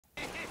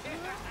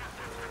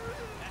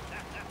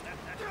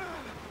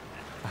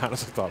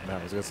honestly thought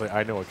Matt was going to say,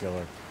 I know a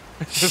killer.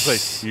 Just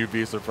like, you'd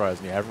be surprised,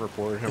 and you haven't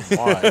reported him.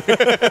 Why?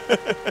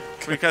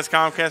 Because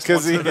Comcast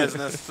wants the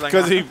business.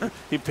 Because he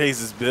pays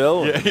his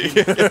bill. Yeah.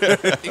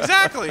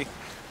 Exactly.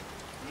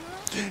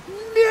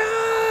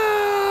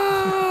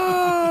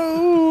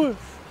 No!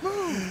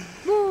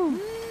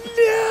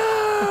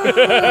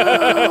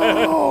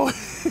 No!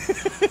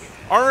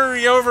 Are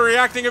we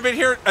overreacting a bit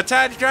here? A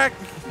tad, Jack?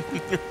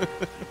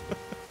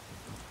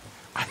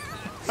 I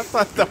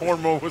thought the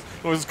hormone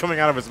was coming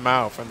out of his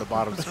mouth and the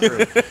bottom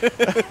screw.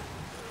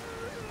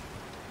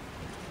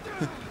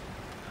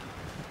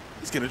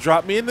 He's gonna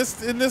drop me in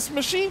this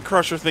machine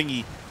crusher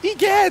thingy. He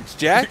gets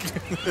Jack.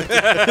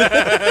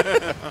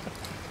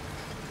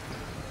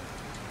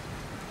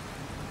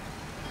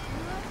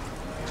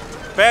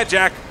 Bad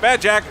Jack.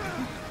 Bad Jack.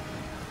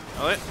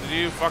 Elliot, did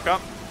you fuck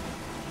up?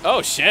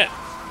 Oh, shit.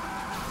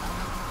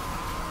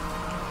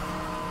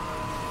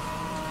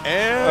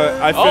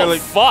 And I feel Oh,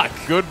 like fuck.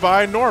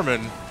 goodbye,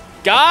 Norman.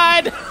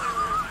 God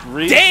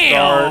restart.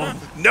 damn.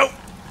 Nope.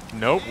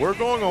 Nope, we're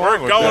going along We're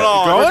with going that.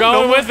 on. We're going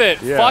Norman? with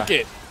it. Yeah. Fuck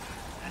it.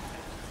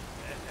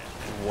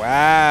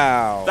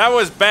 Wow. That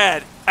was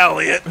bad,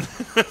 Elliot.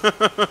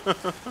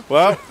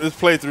 Well, this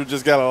playthrough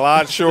just got a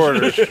lot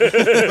shorter.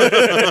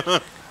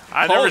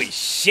 Holy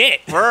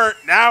shit. We're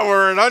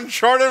in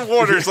uncharted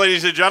waters,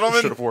 ladies and Should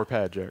gentlemen. have wore a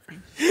pad, Jack.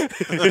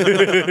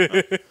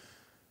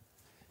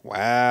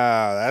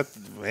 Wow, that's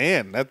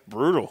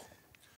brutal.